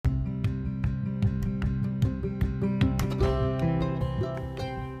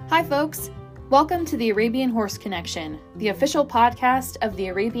Hi, folks. Welcome to the Arabian Horse Connection, the official podcast of the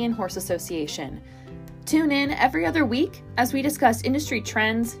Arabian Horse Association. Tune in every other week as we discuss industry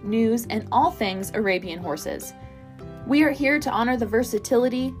trends, news, and all things Arabian horses. We are here to honor the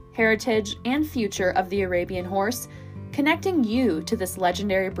versatility, heritage, and future of the Arabian horse, connecting you to this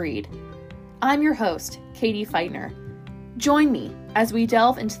legendary breed. I'm your host, Katie Feitner. Join me as we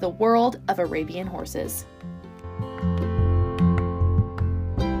delve into the world of Arabian horses.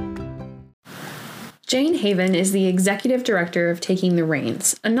 Jane Haven is the executive director of Taking the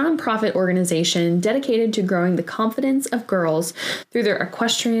Reins, a nonprofit organization dedicated to growing the confidence of girls through their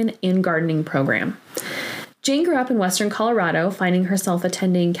equestrian and gardening program. Jane grew up in western Colorado, finding herself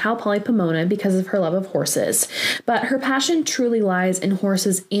attending Cal Poly Pomona because of her love of horses, but her passion truly lies in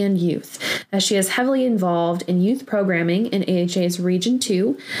horses and youth, as she is heavily involved in youth programming in AHA's Region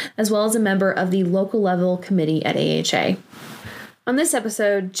 2, as well as a member of the local level committee at AHA. On this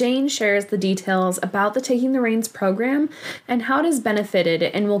episode, Jane shares the details about the Taking the Reins program and how it has benefited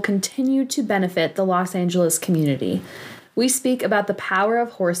and will continue to benefit the Los Angeles community. We speak about the power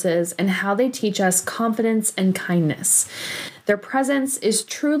of horses and how they teach us confidence and kindness. Their presence is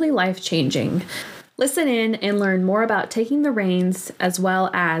truly life-changing. Listen in and learn more about Taking the Reins as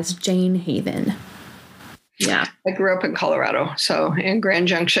well as Jane Haven. Yeah. I grew up in Colorado, so in Grand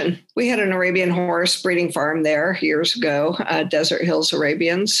Junction. We had an Arabian horse breeding farm there years ago, Desert Hills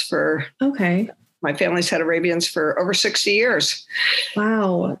Arabians my family's had Arabians for over 60 years.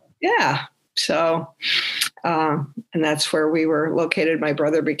 Wow. Yeah. So, and that's where we were located. My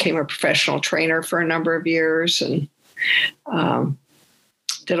brother became a professional trainer for a number of years and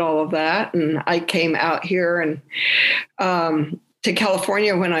did all of that. And I came out here and to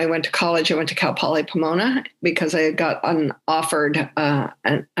California when I went to college. I went to Cal Poly Pomona because I had got offered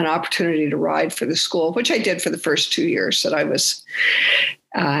an opportunity to ride for the school, which I did for the first 2 years that I was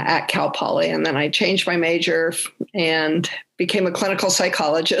at Cal Poly. And then I changed my major and became a clinical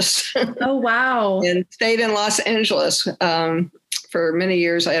psychologist. Oh, wow. And stayed in Los Angeles. For many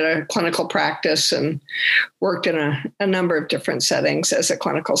years, I had a clinical practice and worked in a number of different settings as a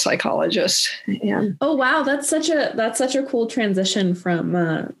clinical psychologist. And oh, wow. That's such a cool transition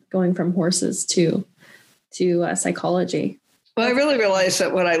from going from horses to psychology. Well, I really realized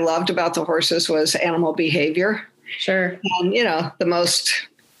that what I loved about the horses was animal behavior. Sure. And, the most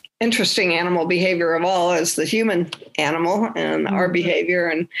interesting animal behavior of all is the human animal and our behavior.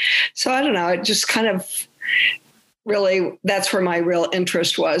 And so I don't know, it just kind of really, that's where my real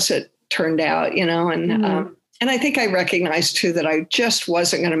interest was, it turned out, and I think I recognized too that I just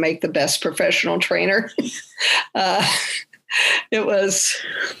wasn't going to make the best professional trainer. It was,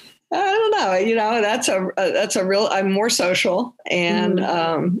 I don't know, that's a real, I'm more social and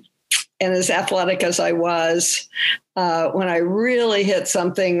as athletic as I was, when I really hit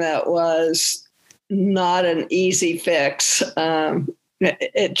something that was not an easy fix,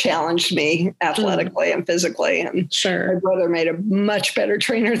 it challenged me athletically and physically. And sure, my brother made a much better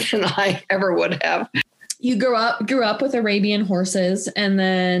trainer than I ever would have. You grew up with Arabian horses and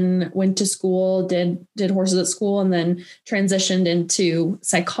then went to school, did horses at school, and then transitioned into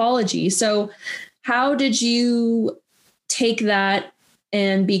psychology. So how did you take that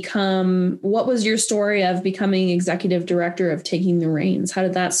and what was your story of becoming executive director of Taking the Reins? How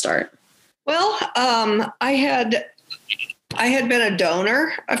did that start? Well, I had been a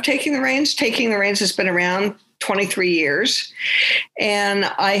donor of Taking the Reins. Taking the Reins has been around 23 years. And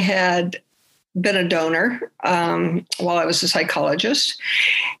I had been a donor while I was a psychologist.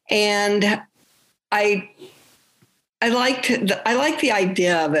 And I liked the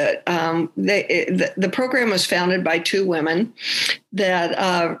idea of it. The program was founded by two women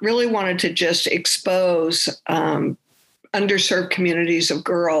that really wanted to just expose underserved communities of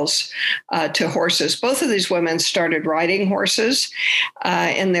girls to horses. Both of these women started riding horses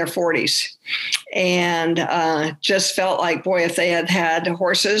in their 40s and just felt like, boy, if they had had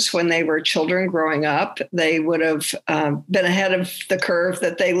horses when they were children growing up, they would have been ahead of the curve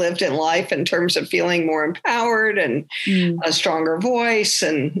that they lived in life in terms of feeling more empowered and a stronger voice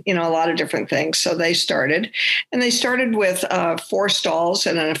and, a lot of different things. So they started with 4 stalls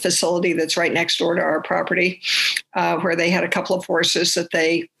in a facility that's right next door to our property where they had a couple of horses that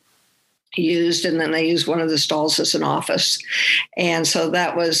they used, and then they used one of the stalls as an office. And so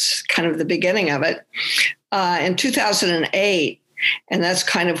that was kind of the beginning of it. In 2008, and that's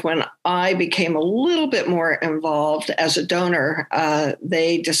kind of when I became a little bit more involved as a donor,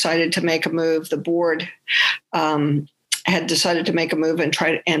 they decided to make a move. The board had decided to make a move and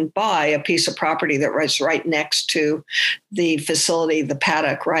try and buy a piece of property that was right next to the facility, the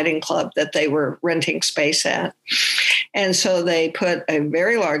Paddock Riding Club that they were renting space at. And so they put a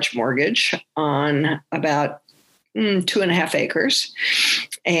very large mortgage on about 2.5 acres,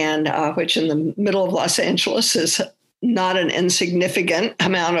 and which in the middle of Los Angeles is not an insignificant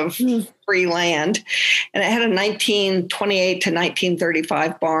amount of free land. And it had a 1928 to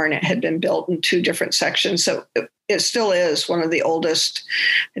 1935 barn. It had been built in 2 different sections. So it still is one of the oldest,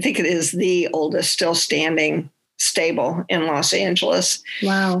 I think it is the oldest still standing stable in Los Angeles.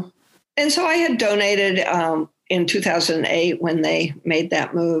 Wow. And so I had donated in 2008 when they made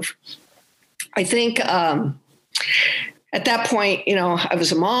that move. I think at that point, I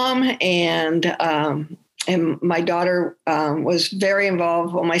was a mom, and my daughter was very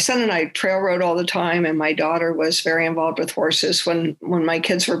involved. Well, my son and I trail rode all the time, and my daughter was very involved with horses. When my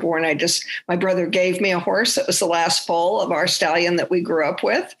kids were born, my brother gave me a horse that was the last foal of our stallion that we grew up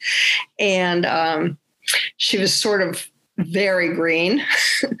with. And she was sort of very green,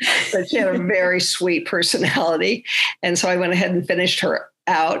 but she had a very sweet personality. And so I went ahead and finished her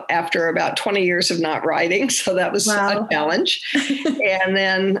out after about 20 years of not riding. So that was a challenge. And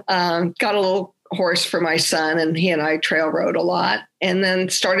then got a little horse for my son, and he and I trail rode a lot, and then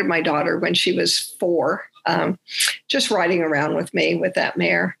started my daughter when she was 4, just riding around with me with that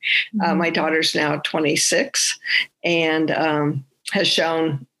mare. My daughter's now 26 and has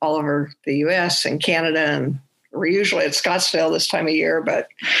shown all over the US and Canada, and we're usually at Scottsdale this time of year, but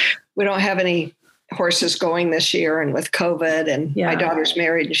we don't have any horses going this year, and with COVID, and my daughter's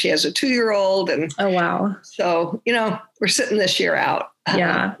married and she has a 2-year-old. And oh, wow. So, we're sitting this year out.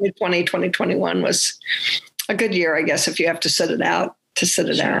 2021 was a good year, I guess, if you have to sit it out,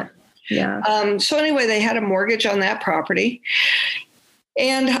 out. Yeah. So anyway, they had a mortgage on that property.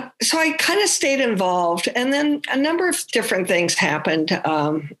 And so I kind of stayed involved. And then a number of different things happened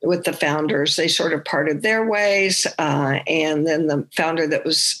with the founders. They sort of parted their ways. And then the founder that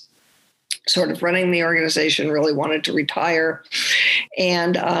was sort of running the organization really wanted to retire.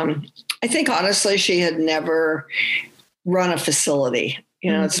 And I think, honestly, she had never run a facility.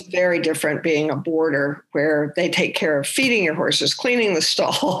 It's very different being a boarder where they take care of feeding your horses, cleaning the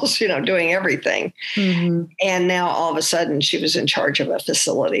stalls, doing everything. And now all of a sudden she was in charge of a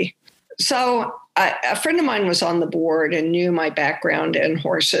facility. So a friend of mine was on the board and knew my background in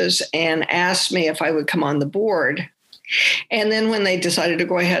horses and asked me if I would come on the board. And then when they decided to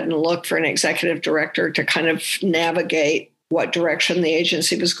go ahead and look for an executive director to kind of navigate what direction the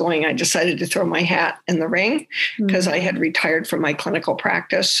agency was going, I decided to throw my hat in the ring because I had retired from my clinical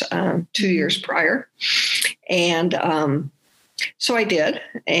practice 2 years prior. And so I did,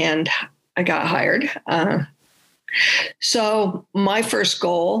 and I got hired. So my first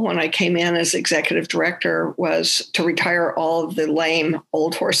goal when I came in as executive director was to retire all of the lame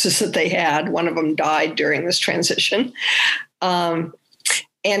old horses that they had. One of them died during this transition. And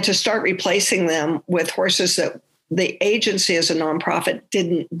to start replacing them with horses that the agency as a nonprofit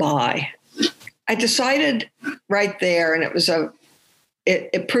didn't buy. I decided right there, and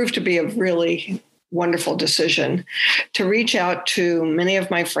it proved to be a really wonderful decision, to reach out to many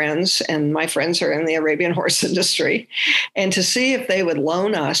of my friends, and my friends are in the Arabian horse industry, and to see if they would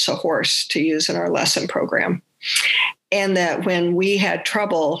loan us a horse to use in our lesson program. And that when we had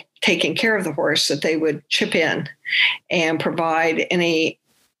trouble taking care of the horse, that they would chip in and provide any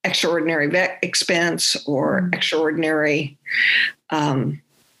extraordinary vet expense or extraordinary,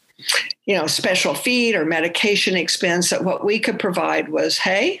 special feed or medication expense, that what we could provide was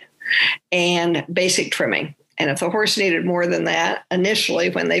hay and basic trimming. And if the horse needed more than that,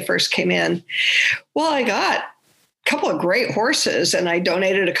 initially when they first came in, well, I got a couple of great horses, and I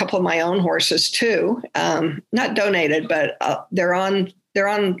donated a couple of my own horses too. Not donated, but they're on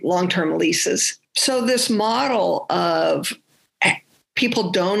long-term leases. So this model of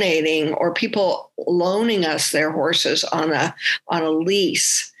people donating or people loaning us their horses on a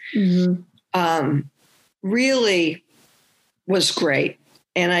lease really was great.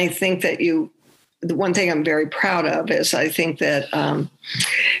 And I think that the one thing I'm very proud of is I think that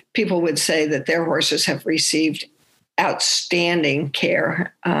people would say that their horses have received outstanding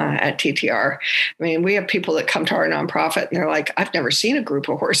care at TTR. I mean, we have people that come to our nonprofit and they're like, I've never seen a group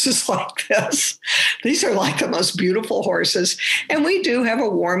of horses like this. These are like the most beautiful horses. And we do have a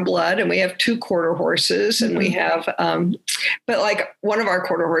warm blood, and we have 2 quarter horses, and we have, but like one of our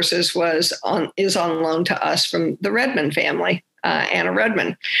quarter horses is on loan to us from the Redmond family. Anna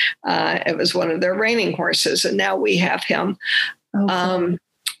Redmond. It was one of their reining horses, and now we have him. Okay.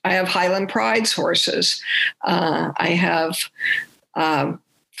 I have Highland Pride's horses. I have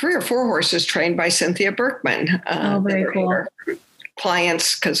 3 or 4 horses trained by Cynthia Berkman. Very cool.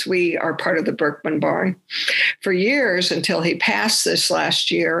 clients, because we are part of the Berkman Barn, for years until he passed this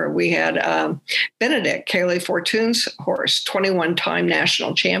last year. We had Benedict, Kaylee Fortune's horse, 21-time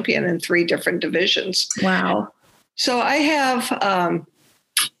national champion in 3 different divisions. Wow. So I have,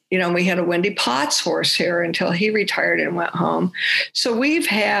 we had a Wendy Potts horse here until he retired and went home. So we've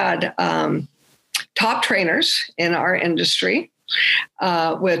had top trainers in our industry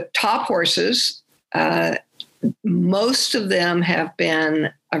with top horses. Most of them have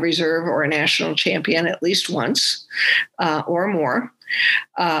been a reserve or a national champion at least once or more.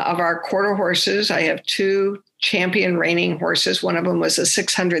 Of our quarter horses, I have 2 champion reigning horses. One of them was a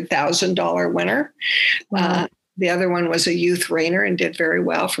 $600,000 winner. Wow. The other one was a youth reigner and did very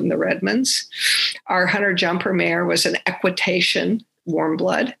well from the Redmonds. Our hunter jumper mare was an equitation warm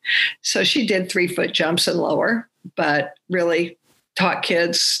blood. So she did 3-foot jumps and lower, but really taught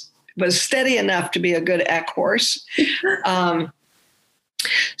kids, was steady enough to be a good eck horse.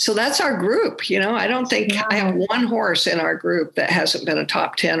 So that's our group. I don't think I have one horse in our group that hasn't been a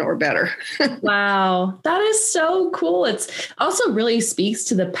top 10 or better. Wow. That is so cool. It's also really speaks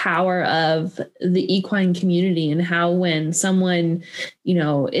to the power of the equine community and how when someone,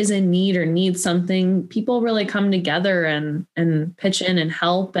 is in need or needs something, people really come together and pitch in and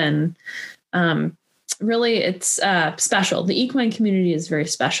help. And really, it's special. The equine community is very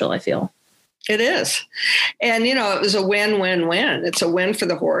special, I feel. It is. And, it was a win-win-win. It's a win for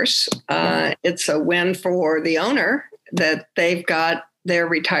the horse. It's a win for the owner that they've got their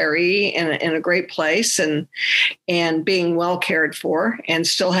retiree in a great place and being well cared for and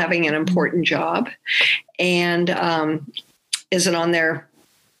still having an important job and isn't on their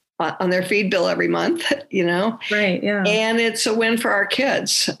feed bill every month, Right. Yeah. And it's a win for our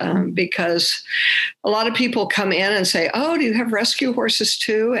kids because a lot of people come in and say, "Oh, do you have rescue horses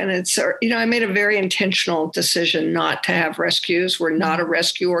too?" And it's, I made a very intentional decision not to have rescues. We're not a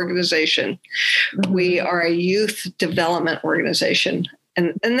rescue organization. Mm-hmm. We are a youth development organization.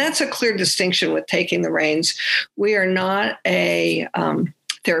 And that's a clear distinction with Taking the Reins. We are not a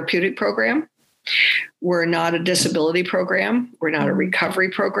therapeutic program. We're not a disability program. We're not a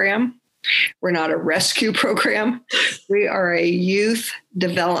recovery program. We're not a rescue program. We are a youth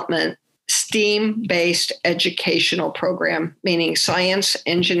development, STEAM-based educational program, meaning science,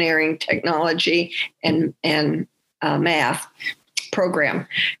 engineering, technology, and math program.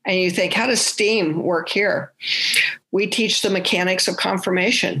 And you think, how does STEAM work here? We teach the mechanics of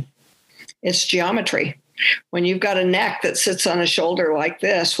conformation. It's geometry. When you've got a neck that sits on a shoulder like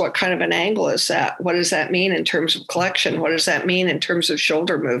this, what kind of an angle is that? What does that mean in terms of collection? What does that mean in terms of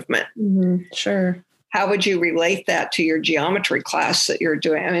shoulder movement? Mm-hmm. Sure. How would you relate that to your geometry class that you're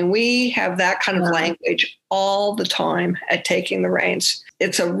doing? I mean, we have that kind of language all the time at Taking the Reins.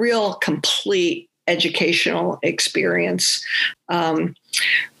 It's a real complete educational experience. And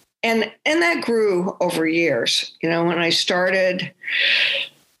that grew over years. When I started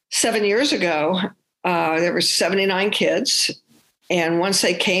 7 years ago, there were 79 kids. And once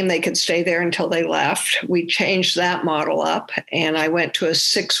they came, they could stay there until they left. We changed that model up and I went to a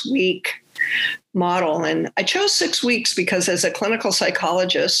 6-week model. And I chose 6 weeks because as a clinical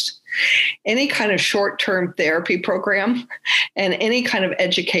psychologist, any kind of short-term therapy program and any kind of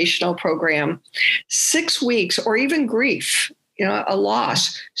educational program, 6 weeks or even grief, a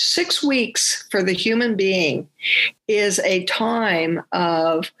loss, 6 weeks for the human being is a time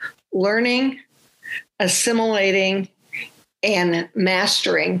of learning, assimilating, and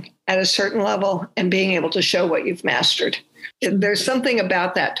mastering at a certain level and being able to show what you've mastered. There's something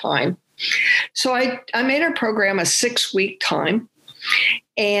about that time. So I made our program a 6-week time,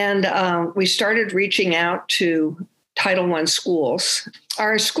 and we started reaching out to Title I schools,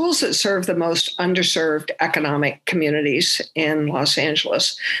 are schools that serve the most underserved economic communities in Los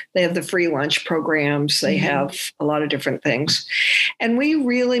Angeles. They have the free lunch programs. They have a lot of different things. And we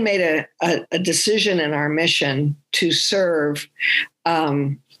really made a decision in our mission to serve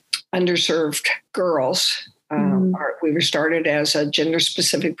underserved girls. We were started as a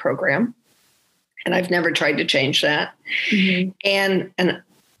gender-specific program, and I've never tried to change that. And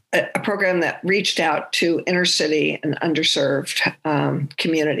a program that reached out to inner city and underserved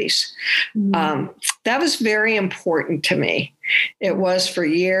communities. That was very important to me. It was for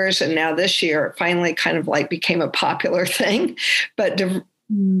years, and now this year it finally kind of like became a popular thing. But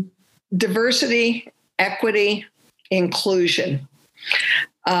diversity, equity, inclusion.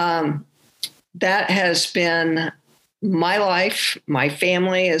 That has been my life. My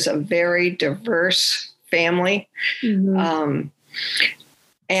family is a very diverse family.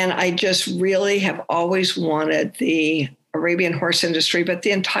 And I just really have always wanted the Arabian horse industry, but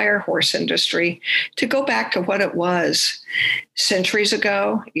the entire horse industry, to go back to what it was centuries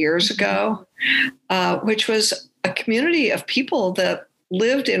ago, years ago, which was a community of people that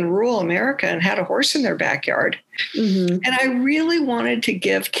lived in rural America and had a horse in their backyard. And I really wanted to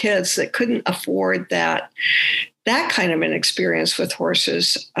give kids that couldn't afford that kind of an experience with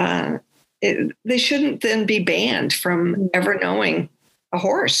horses. They shouldn't then be banned from ever knowing a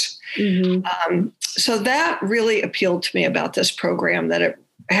horse. So that really appealed to me about this program, that it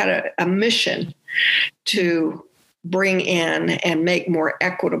had a mission to bring in and make more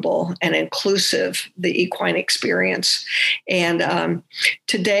equitable and inclusive the equine experience. And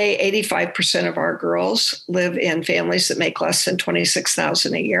today, 85% of our girls live in families that make less than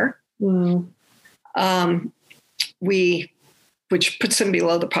 $26,000 a year. Wow. Which puts them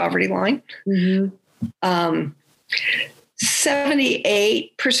below the poverty line.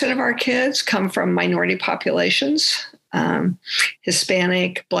 78% of our kids come from minority populations,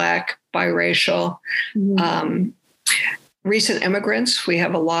 Hispanic, Black, biracial, recent immigrants. We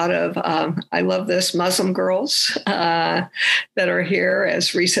have a lot of, I love this, Muslim girls that are here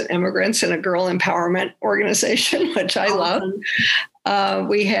as recent immigrants in a girl empowerment organization, which I love.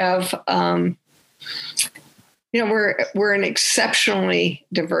 We have, we're an exceptionally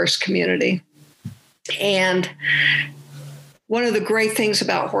diverse community. And one of the great things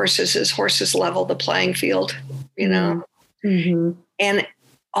about horses is horses level the playing field, and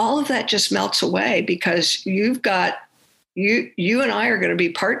all of that just melts away because you've got, you and I are going to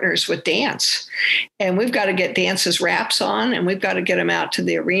be partners with dance, and we've got to get dance's wraps on, and we've got to get them out to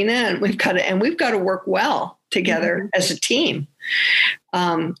the arena, and we've got to work well together as a team.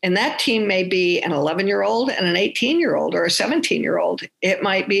 And that team may be an 11-year-old and an 18-year-old or a 17-year-old. It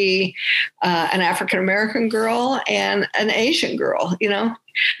might be an African-American girl and an Asian girl,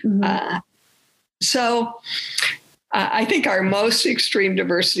 So I think our most extreme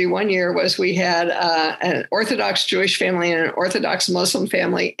diversity one year was we had an Orthodox Jewish family and an Orthodox Muslim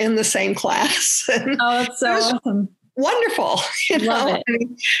family in the same class. Oh, that's so awesome. Wonderful, Love it.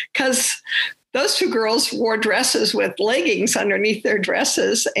 because those two girls wore dresses with leggings underneath their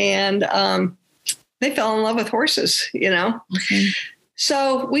dresses, and they fell in love with horses,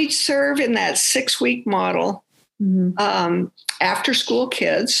 So we serve in that 6-week model, after school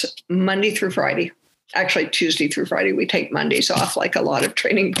kids, Monday through Friday. Actually, Tuesday through Friday. We take Mondays off like a lot of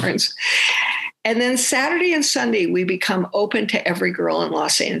training barns. And then Saturday and Sunday, we become open to every girl in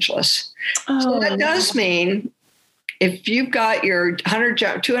Los Angeles. So that does mean if you've got your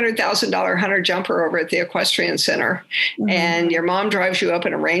 $200,000 hunter jumper over at the Equestrian Center and your mom drives you up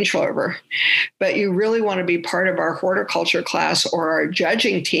in a Range Rover, but you really want to be part of our horticulture class or our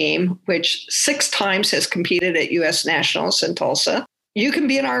judging team, which 6 times has competed at U.S. Nationals in Tulsa, you can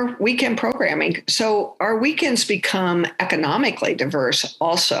be in our weekend programming. So our weekends become economically diverse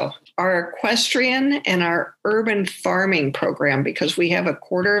also. Our equestrian and our urban farming program, because we have a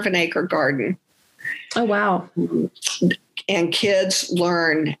 1/4 of an acre garden. Oh, wow. And kids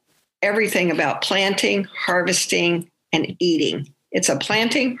learn everything about planting, harvesting, and eating. It's a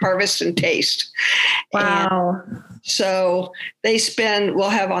planting, harvest, and taste. Wow. And so we'll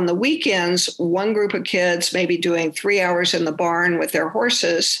have on the weekends, one group of kids maybe doing 3 hours in the barn with their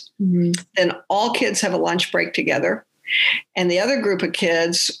horses. Then all kids have a lunch break together. And the other group of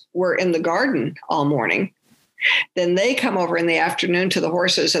kids were in the garden all morning. Then they come over in the afternoon to the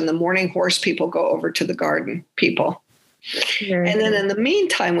horses, and the morning horse people go over to the garden people. And then in the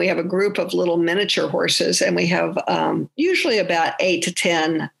meantime, we have a group of little miniature horses, and we have usually about 8 to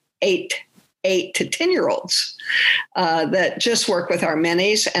 10-year-olds that just work with our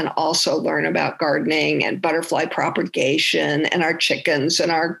minis and also learn about gardening and butterfly propagation and our chickens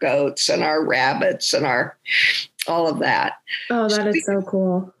and our goats and our rabbits and all of that. Oh, that is so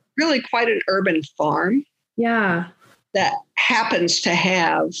cool. Really quite an urban farm. Yeah. That happens to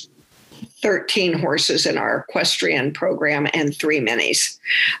have 13 horses in our equestrian program and 3 minis.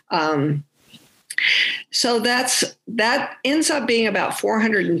 So that ends up being about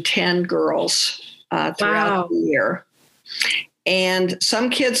 410 girls throughout the year. And some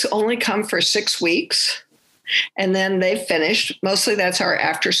kids only come for 6 weeks, and then they've finished. Mostly that's our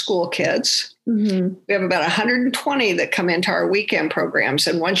after school kids. We have about 120 that come into our weekend programs.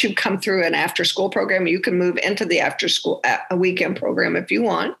 And once you come through an after school program, you can move into the after school weekend program if you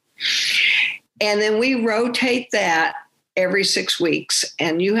want. And then we rotate that every 6 weeks.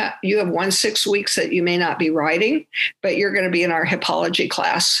 And you have 1 6 weeks that you may not be riding, but you're going to be in our hippology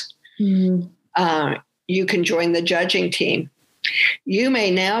class. You can join the judging team. You may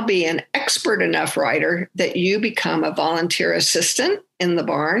now be an expert enough rider that you become a volunteer assistant in the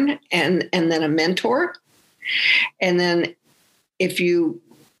barn and then a mentor. And then if you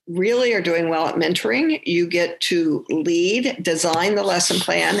really are doing well at mentoring, you get to lead, design the lesson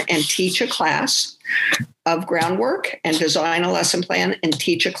plan, and teach a class of groundwork, and design a lesson plan and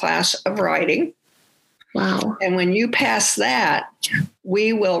teach a class of writing. Wow. And when you pass that,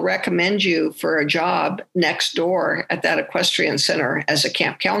 we will recommend you for a job next door at that equestrian center as a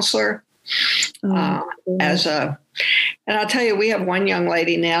camp counselor, and I'll tell you, we have one young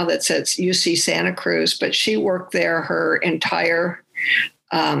lady now that's at UC Santa Cruz, but she worked there her entire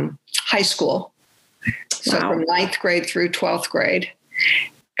high school. So from 9th grade through 12th grade,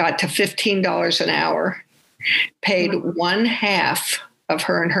 got to $15 an hour, paid one half of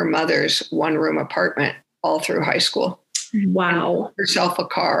her and her mother's one-room apartment all through high school. Wow. And herself a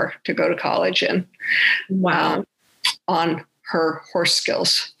car to go to college in. Wow. On her horse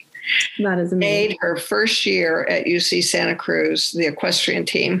skills. That is amazing. Made her first year at UC Santa Cruz, the equestrian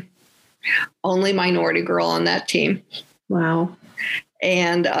team. Only minority girl on that team. Wow.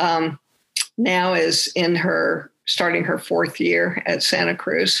 And now is starting her 4th year at Santa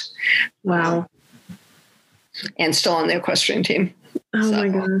Cruz. Wow. And still on the equestrian team. Oh my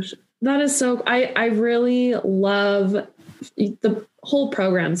gosh. That is so, I really love the whole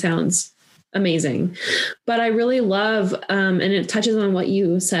program. Sounds amazing, but I really love, and it touches on what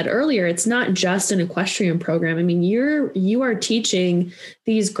you said earlier. It's not just an equestrian program. I mean, you are teaching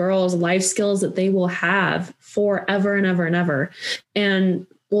these girls life skills that they will have forever and ever and ever, and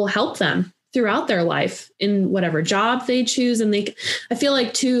will help them throughout their life in whatever job they choose. And I feel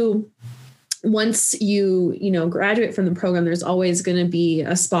like too, once you graduate from the program, there's always going to be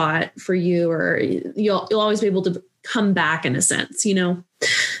a spot for you, or you'll always be able to come back in a sense,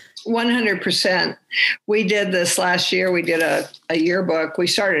 100%. We did this last year. We did a yearbook. We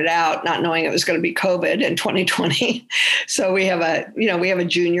started out not knowing it was going to be COVID in 2020. So we have a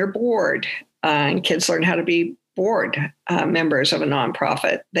junior board, and kids learn how to be board members of a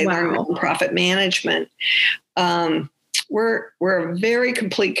nonprofit. They learn nonprofit management. We're a very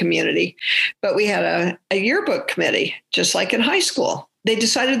complete community, but we had a yearbook committee, just like in high school. They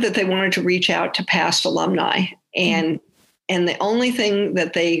decided that they wanted to reach out to past alumni, and the only thing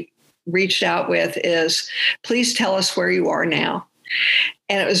that they reached out with is, please tell us where you are now.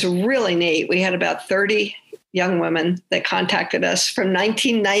 And it was really neat. We had about 30 young women that contacted us from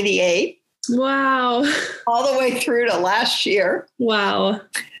 1998. Wow. All the way through to last year. Wow.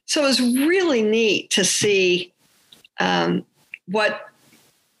 So it was really neat to see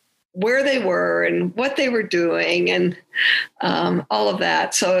where they were and what they were doing, and all of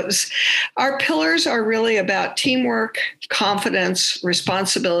that. So our pillars are really about teamwork, confidence,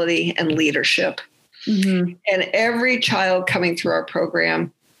 responsibility, and leadership. Mm-hmm. And every child coming through our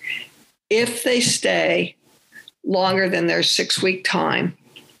program, if they stay longer than their 6-week time,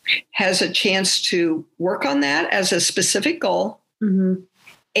 has a chance to work on that as a specific goal,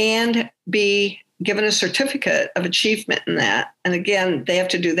 and be given a certificate of achievement in that. And again, they have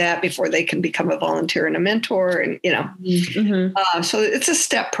to do that before they can become a volunteer and a mentor. And, so it's a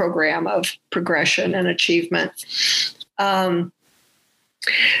step program of progression and achievement. But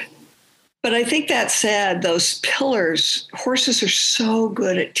I think that said, those pillars, horses are so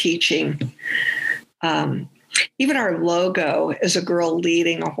good at teaching. Even our logo is a girl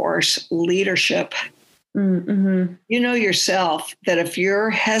leading a horse, leadership. Mm-hmm. You know yourself that if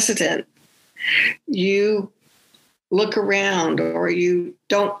you're hesitant, you look around, or you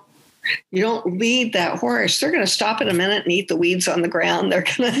don't lead that horse, they're going to stop in a minute and eat the weeds on the ground. They're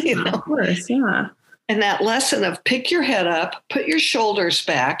going to, Of course, yeah. And that lesson of pick your head up, put your shoulders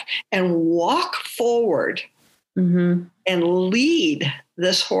back, and walk forward and lead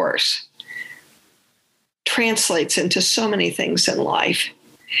this horse translates into so many things in life.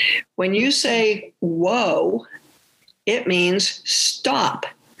 When you say, whoa, it means stop.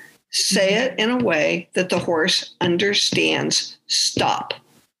 Say it in a way that the horse understands stop.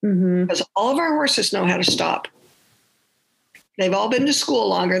 Because all of our horses know how to stop. They've all been to school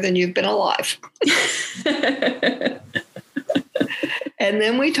longer than you've been alive. And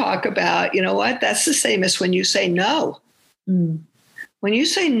then we talk about, that's the same as when you say no. When you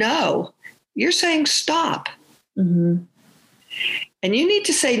say no, you're saying stop. And you need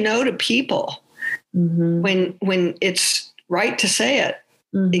to say no to people when it's right to say it.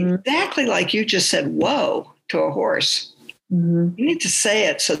 Exactly like you just said, whoa, to a horse. You need to say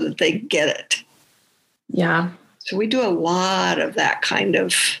it so that they get it. Yeah. So we do a lot of that kind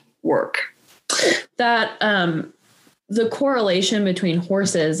of work. That the correlation between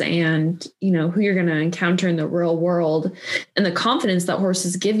horses and, who you're going to encounter in the real world, and the confidence that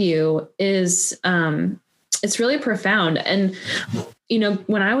horses give you is, it's really profound. And,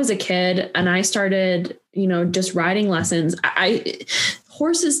 when I was a kid and I started, just riding lessons,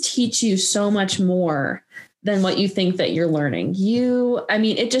 horses teach you so much more than what you think that you're learning.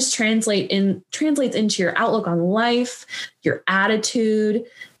 It just translates into your outlook on life, your attitude,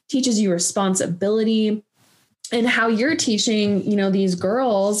 teaches you responsibility, and how you're teaching, these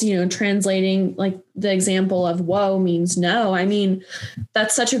girls, translating like the example of whoa means no. I mean,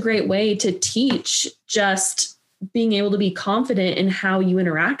 that's such a great way to teach, just being able to be confident in how you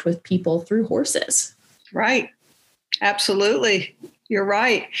interact with people through horses. Right. Absolutely. You're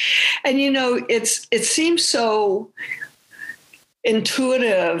right. And, it seems so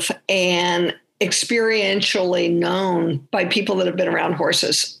intuitive and experientially known by people that have been around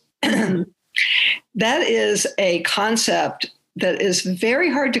horses. That is a concept that is very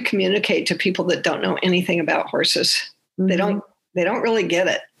hard to communicate to people that don't know anything about horses. Mm-hmm. They don't really get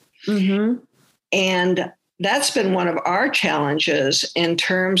it. Mm-hmm. And that's been one of our challenges in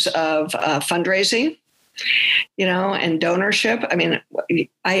terms of fundraising, and donorship. I mean,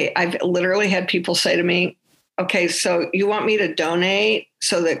 I've literally had people say to me, okay, so you want me to donate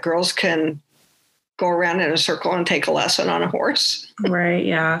so that girls can go around in a circle and take a lesson on a horse? Right.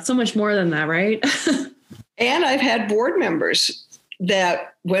 Yeah. So much more than that, right? And I've had board members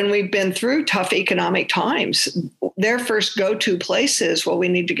that when we've been through tough economic times, their first go-to place is, well, we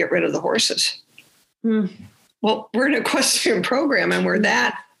need to get rid of the horses. Well, we're an equestrian program, and we're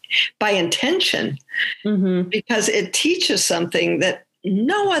that by intention, because it teaches something that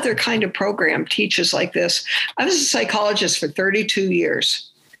no other kind of program teaches like this. I was a psychologist for 32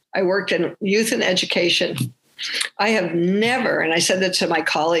 years. I worked in youth and education. I have never, and I said that to my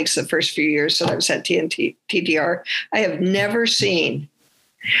colleagues the first few years that I was at TTR, I have never seen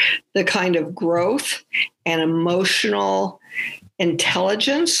the kind of growth and emotional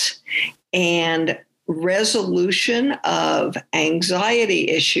intelligence and resolution of anxiety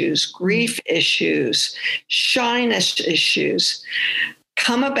issues, grief issues, shyness issues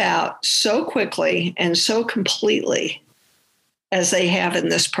come about so quickly and so completely as they have in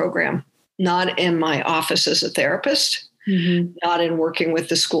this program. Not in my office as a therapist, not in working with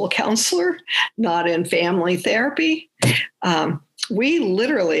the school counselor, not in family therapy. We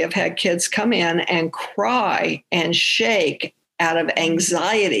literally have had kids come in and cry and shake out of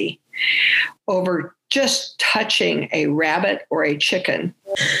anxiety over just touching a rabbit or a chicken.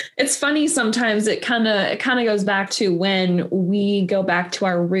 It's funny sometimes. It kind of goes back to when we go back to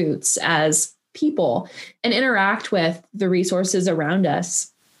our roots as people and interact with the resources around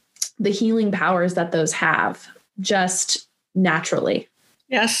us, the healing powers that those have just naturally.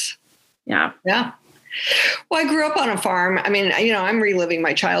 Yes. Yeah. Yeah. Well, I grew up on a farm. I mean, I'm reliving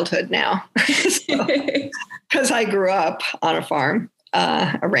my childhood now because I grew up on a farm,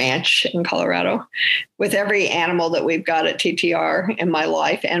 a ranch in Colorado, with every animal that we've got at TTR in my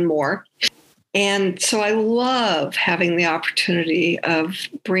life and more. And so I love having the opportunity of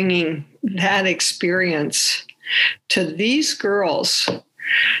bringing that experience to these girls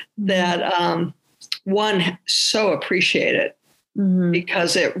that one so appreciate it,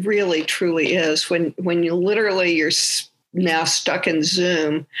 because it really truly is when you literally you're now stuck in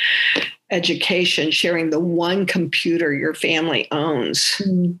Zoom education, sharing the one computer your family owns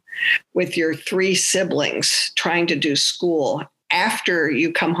with your 3 siblings trying to do school after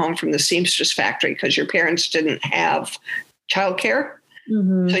you come home from the seamstress factory because your parents didn't have childcare.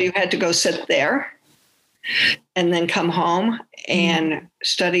 So you had to go sit there and then come home and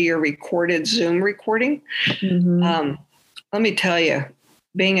study your recorded Zoom recording. Let me tell you,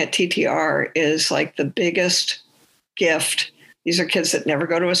 being at TTR is like the biggest gift. These are kids that never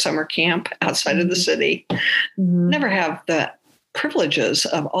go to a summer camp outside of the city, never have the privileges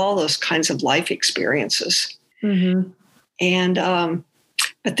of all those kinds of life experiences. And,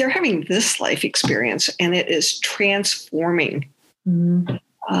 but they're having this life experience and it is transforming.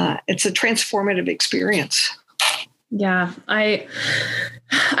 It's a transformative experience. Yeah, I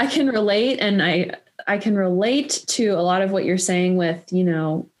can relate, and I can relate to a lot of what you're saying with,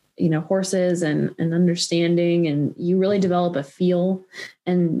 horses and understanding, and you really develop a feel,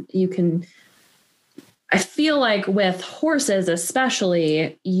 and I feel like with horses,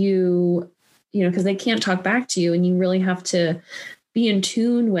 especially because they can't talk back to you, and you really have to be in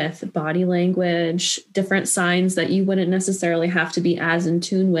tune with body language, different signs that you wouldn't necessarily have to be as in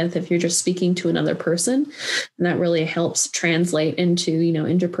tune with if you're just speaking to another person. And that really helps translate into,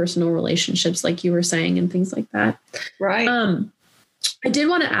 interpersonal relationships, like you were saying, and things like that. Right. I did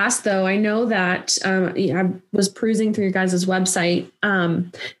want to ask, though, I know that I was perusing through your guys' website,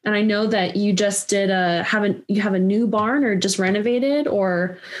 and I know that you just have a new barn or just renovated,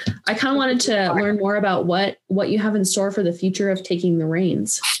 or I kind of wanted to learn more about what you have in store for the future of Taking the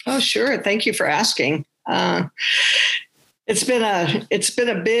Reins. Oh, sure. Thank you for asking. It It's been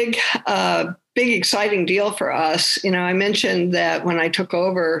a big exciting deal for us. I mentioned that when I took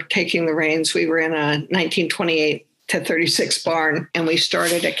over taking the reins, we were in a 1928 to 36 barn, and we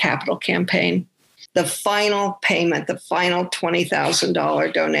started a capital campaign. The final payment, the final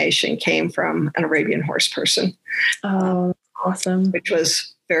 $20,000 donation came from an Arabian horse person. Oh, awesome. Which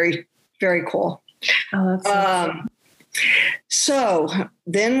was very, very cool. Oh, that's awesome. So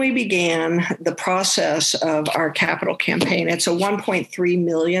then we began the process of our capital campaign. It's a $1.3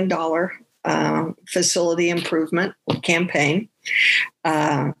 million facility improvement campaign.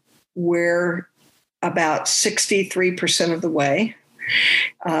 We're about 63% of the way.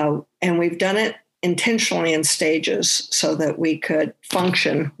 And we've done it intentionally in stages so that we could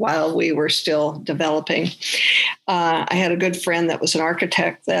function while we were still developing. I had a good friend that was an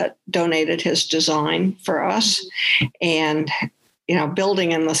architect that donated his design for us. And,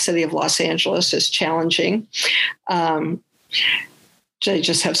 building in the city of Los Angeles is challenging. They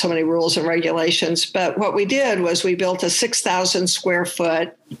just have so many rules and regulations. But what we did was we built a 6,000 square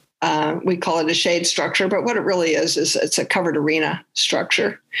foot, we call it a shade structure, but what it really is it's a covered arena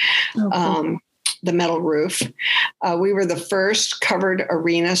structure. Okay. The metal roof. We were the first covered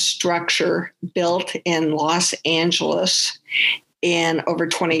arena structure built in Los Angeles in over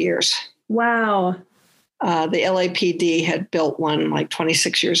 20 years. Wow. The LAPD had built one like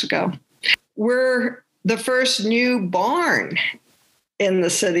 26 years ago. We're the first new barn in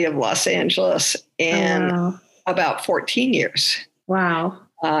the city of Los Angeles in about 14 years. Wow.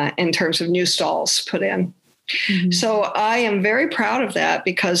 In terms of new stalls put in. Mm-hmm. So I am very proud of that,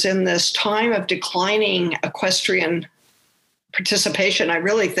 because in this time of declining equestrian participation, I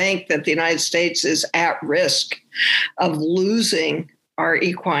really think that the United States is at risk of losing our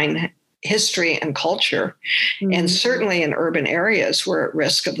equine history and culture. Mm-hmm. And certainly in urban areas, we're at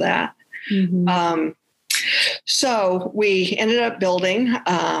risk of that. Mm-hmm. So we ended up building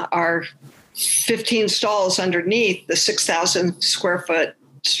our 15 stalls underneath the 6,000 square foot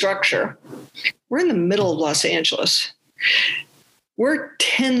structure. We're in the middle of Los Angeles. We're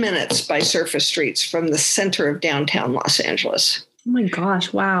 10 minutes by surface streets from the center of downtown Los Angeles. Oh my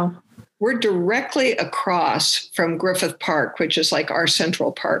gosh, wow. We're directly across from Griffith Park, which is like our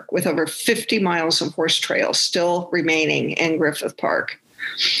Central Park, with over 50 miles of horse trails still remaining in Griffith Park,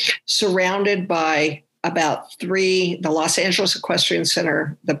 surrounded by about the Los Angeles Equestrian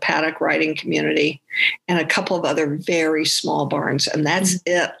Center, the paddock riding community, and a couple of other very small barns. And that's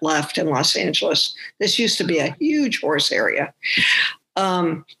it left in Los Angeles. This used to be a huge horse area.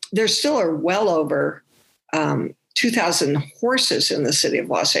 There still are well over 2,000 horses in the city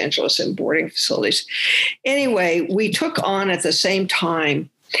of Los Angeles in boarding facilities. Anyway, we took on at the same time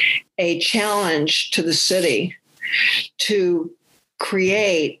a challenge to the city to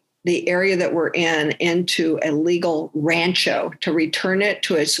create the area that we're in into a legal rancho, to return it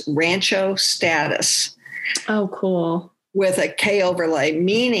to its rancho status. Oh, cool. With a K overlay,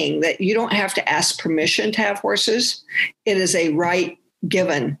 meaning that you don't have to ask permission to have horses. It is a right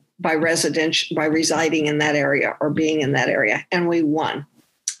given by residing in that area or being in that area. And we won.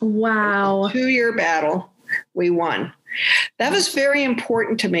 Wow. 2-year battle. We won. That was very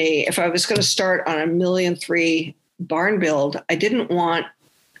important to me. If I was going to start on a $1.3 million barn build, I didn't want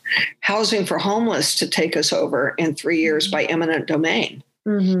housing for homeless to take us over in 3 years by eminent domain.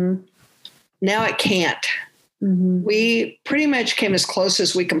 Mm-hmm. Now it can't. Mm-hmm. We pretty much came as close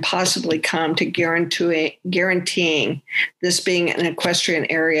as we can possibly come to guaranteeing this being an equestrian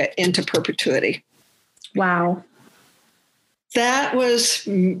area into perpetuity. Wow. That was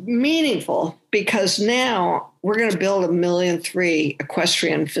meaningful, because now we're going to build a $1.3 million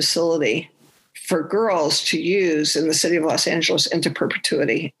equestrian facility for girls to use in the city of Los Angeles into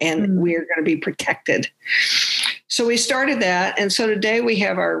perpetuity, and we are going to be protected. So we started that, and so today we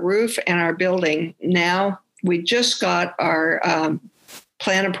have our roof and our building. Now we just got our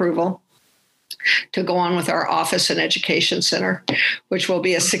plan approval to go on with our office and education center, which will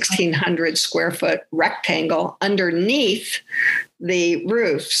be a 1,600 square foot rectangle underneath the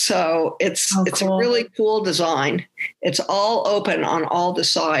roof. So it's cool. A really cool design. It's all open on all the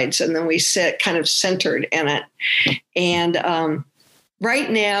sides, and then we sit kind of centered in it. And right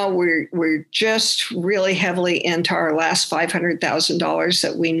now we're just really heavily into our last $500,000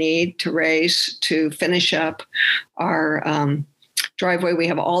 that we need to raise to finish up our driveway. We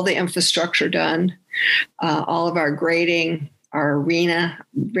have all the infrastructure done, all of our grading, our arena,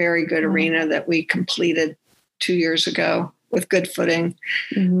 very good arena that we completed 2 years ago with good footing.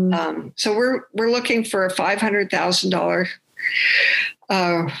 Mm-hmm. So we're looking for a $500,000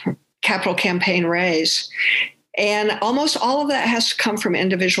 capital campaign raise. And almost all of that has to come from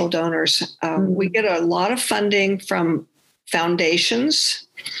individual donors. We get a lot of funding from foundations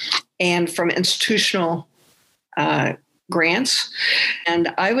and from institutional grants.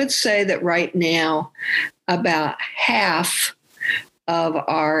 And I would say that right now, about half of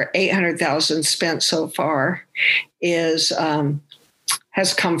our 800,000 spent so far is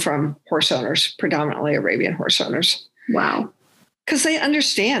has come from horse owners, predominantly Arabian horse owners. Wow. Because they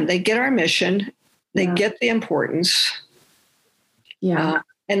understand, they get our mission, they get the importance. Yeah.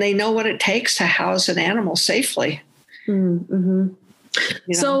 And they know what it takes to house an animal safely. Mm-hmm.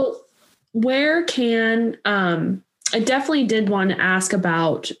 So where can, I definitely did want to ask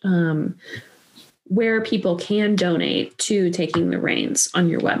about where people can donate to Taking the Reins on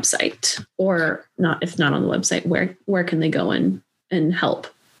your website, or not, if not on the website, where can they go and help?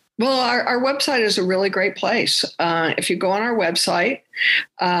 Well, our website is a really great place. If you go on our website,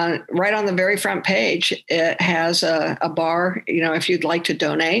 right on the very front page, it has a bar, if you'd like to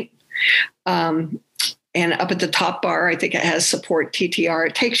donate. And up at the top bar, I think it has support TTR.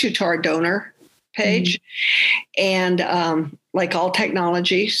 It takes you to our donor page. Mm-hmm. And like all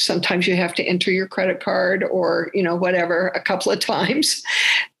technology, sometimes you have to enter your credit card or, whatever a couple of times.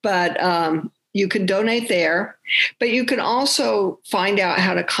 But you can donate there, but you can also find out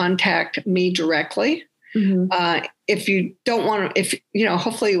how to contact me directly. Mm-hmm. If you don't want to,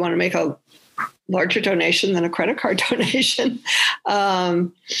 hopefully you want to make a larger donation than a credit card donation.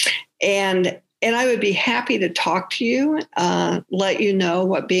 And I would be happy to talk to you, let you know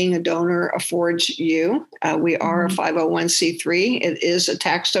what being a donor affords you. We are a 501c3. It is a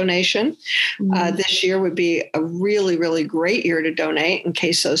tax donation. This year would be a really, really great year to donate in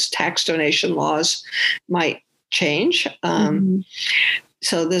case those tax donation laws might change.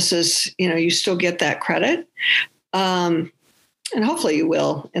 So this is, you still get that credit. And hopefully you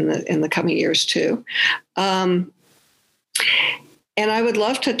will in the coming years too. And I would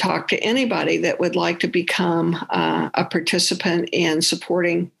love to talk to anybody that would like to become a participant in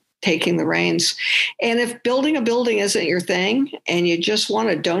supporting Taking the Reins. And if building a building isn't your thing and you just want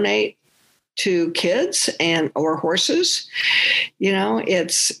to donate to kids or horses,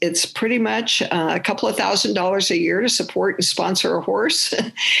 it's pretty much a couple of $1,000s a year to support and sponsor a horse.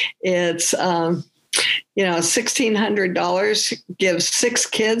 It's $1,600 gives 6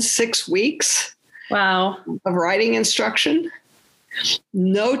 kids 6 weeks. Wow. Of riding instruction.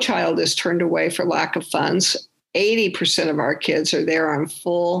 No child is turned away for lack of funds. 80% of our kids are there on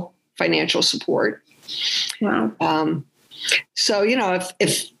full financial support. Wow. So,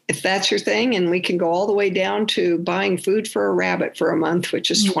 if that's your thing, and we can go all the way down to buying food for a rabbit for a month,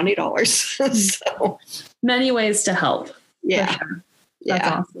 which is $20. So many ways to help. Yeah. Sure. That's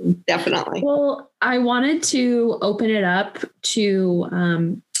awesome. Definitely. Well, I wanted to open it up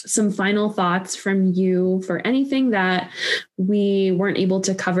to some final thoughts from you for anything that we weren't able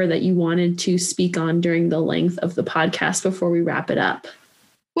to cover that you wanted to speak on during the length of the podcast before we wrap it up.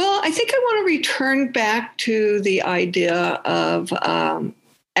 Well, I think I want to return back to the idea of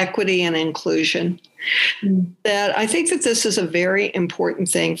equity and inclusion. That I think that this is a very important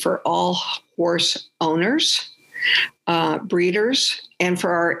thing for all horse owners, breeders, and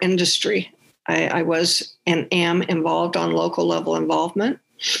for our industry. I was and am involved on local level involvement.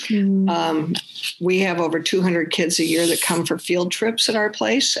 We have over 200 kids a year that come for field trips at our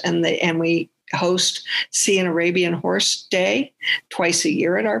place, and we host See an Arabian Horse Day twice a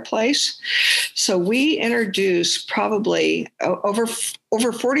year at our place. So we introduce probably over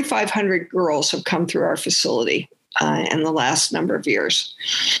 4,500 girls have come through our facility in the last number of years.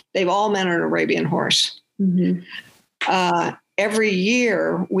 They've all met an Arabian horse. Every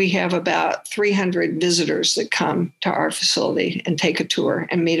year, we have about 300 visitors that come to our facility and take a tour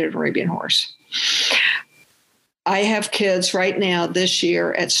and meet an Arabian horse. I have kids right now this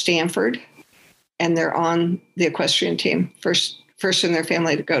year at Stanford, and they're on the equestrian team, first in their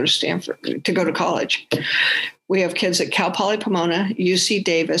family to go to Stanford, to go to college. We have kids at Cal Poly Pomona, UC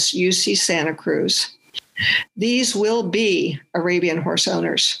Davis, UC Santa Cruz. These will be Arabian horse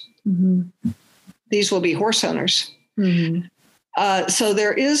owners. These will be horse owners. So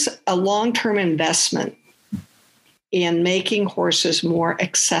there is a long-term investment in making horses more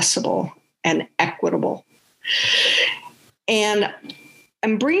accessible and equitable. And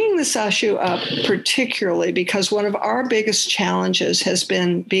I'm bringing this issue up particularly because one of our biggest challenges has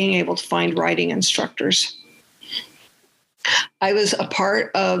been being able to find riding instructors. I was a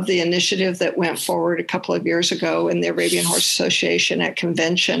part of the initiative that went forward a couple of years ago in the Arabian Horse Association at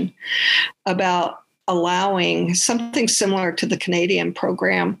convention about allowing something similar to the Canadian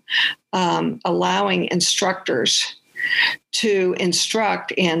program, allowing instructors to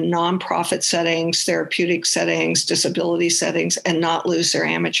instruct in nonprofit settings, therapeutic settings, disability settings, and not lose their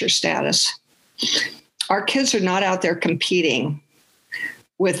amateur status. our kids are not out there competing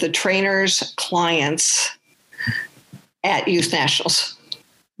with the trainers' clients at youth nationals.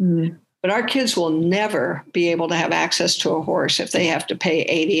 Mm. But our kids will never be able to have access to a horse if they have to pay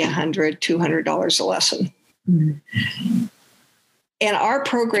 $80, $100, $200 a lesson. Mm. And our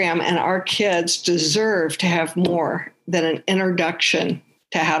program and our kids deserve to have more than an introduction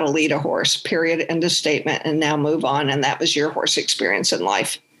to how to lead a horse, period, end of statement, and now move on. And that was your horse experience in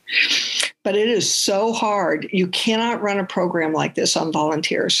life. But it is so hard. You cannot run a program like this on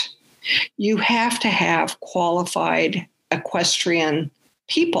volunteers. You have to have qualified equestrian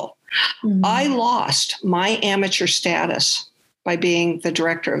people. Mm-hmm. I lost my amateur status by being the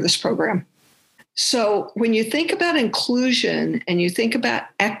director of this program. So when you think about inclusion and you think about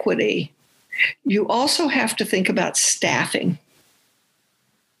equity, you also have to think about staffing.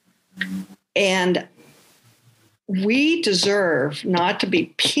 And we deserve not to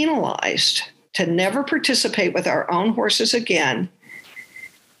be penalized to never participate with our own horses again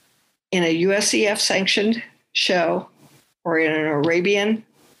in a USEF sanctioned show or in an Arabian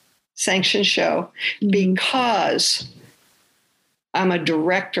sanctioned show because I'm a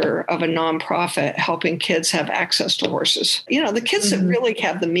director of a nonprofit helping kids have access to horses. You know, the kids that really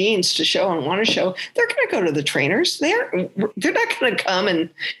have the means to show and want to show, they're going to go to the trainers. They're not going to come and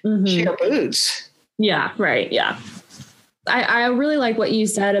share booths. Yeah, right. Yeah. I really like what you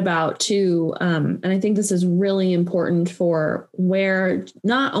said about too. And I think this is really important for where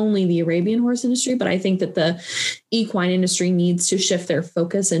not only the Arabian horse industry, but I think that the equine industry needs to shift their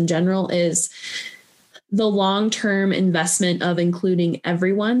focus in general is the long-term investment of including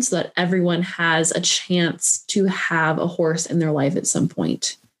everyone so that everyone has a chance to have a horse in their life at some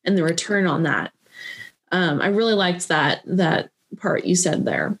point and the return on that. I really liked that part you said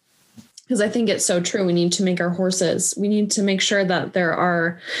there. Because I think it's so true. We need to make our horses. We need to make sure that there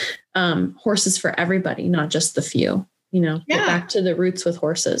are horses for everybody, not just the few. You know, get back to the roots with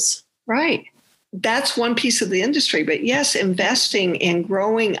horses. Right. That's one piece of the industry. But yes, investing in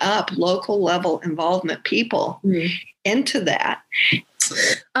growing up local level involvement people into that.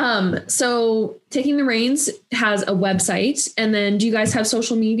 So Taking the Reins has a website. And then do you guys have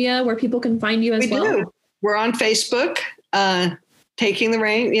social media where people can find you as well? We do. We're on Facebook. Taking the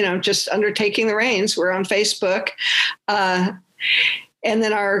Reins, you know, just under Taking the Reins. We're on Facebook. And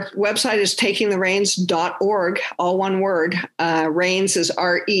then our website is takingthereins.org, all one word. Reins is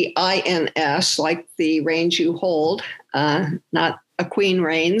REINS, like the reins you hold, not a queen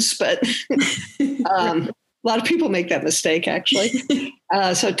reins, but a lot of people make that mistake, actually.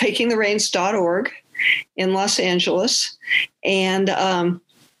 So takingthereins.org in Los Angeles. And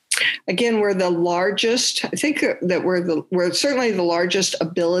again, we're the largest. I think that we're certainly the largest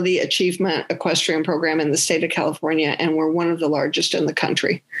ability achievement equestrian program in the state of California, and we're one of the largest in the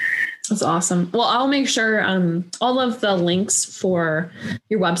country. That's awesome. Well, I'll make sure all of the links for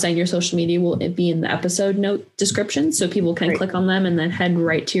your website, your social media will be in the episode note description, so people can click on them and then head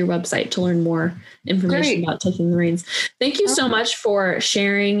right to your website to learn more information about Taking the Reins. Thank you so much for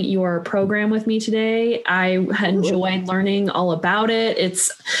sharing your program with me today. I enjoyed learning all about it.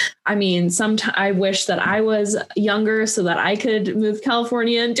 I wish that I was younger so that I could move to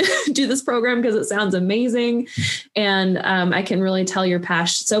California and do this program because it sounds amazing. And I can really tell you're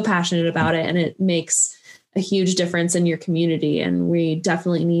so passionate about it, and it makes a huge difference in your community. And we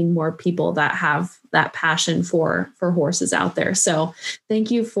definitely need more people that have that passion for horses out there. So thank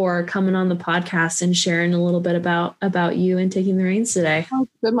you for coming on the podcast and sharing a little bit about you and Taking the Reins today. Oh,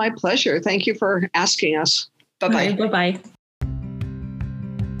 it's been my pleasure. Thank you for asking us. Bye-bye. Right, bye-bye.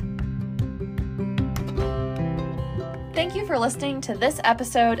 Thank you for listening to this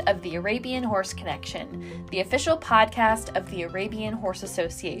episode of the Arabian Horse Connection, the official podcast of the Arabian Horse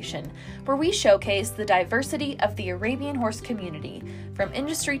Association, where we showcase the diversity of the Arabian horse community, from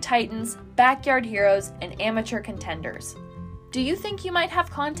industry titans, backyard heroes, and amateur contenders. Do you think you might have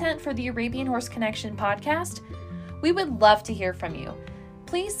content for the Arabian Horse Connection podcast? We would love to hear from you.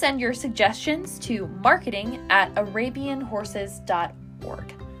 Please send your suggestions to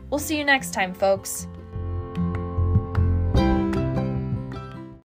marketing@arabianhorses.org. We'll see you next time, folks.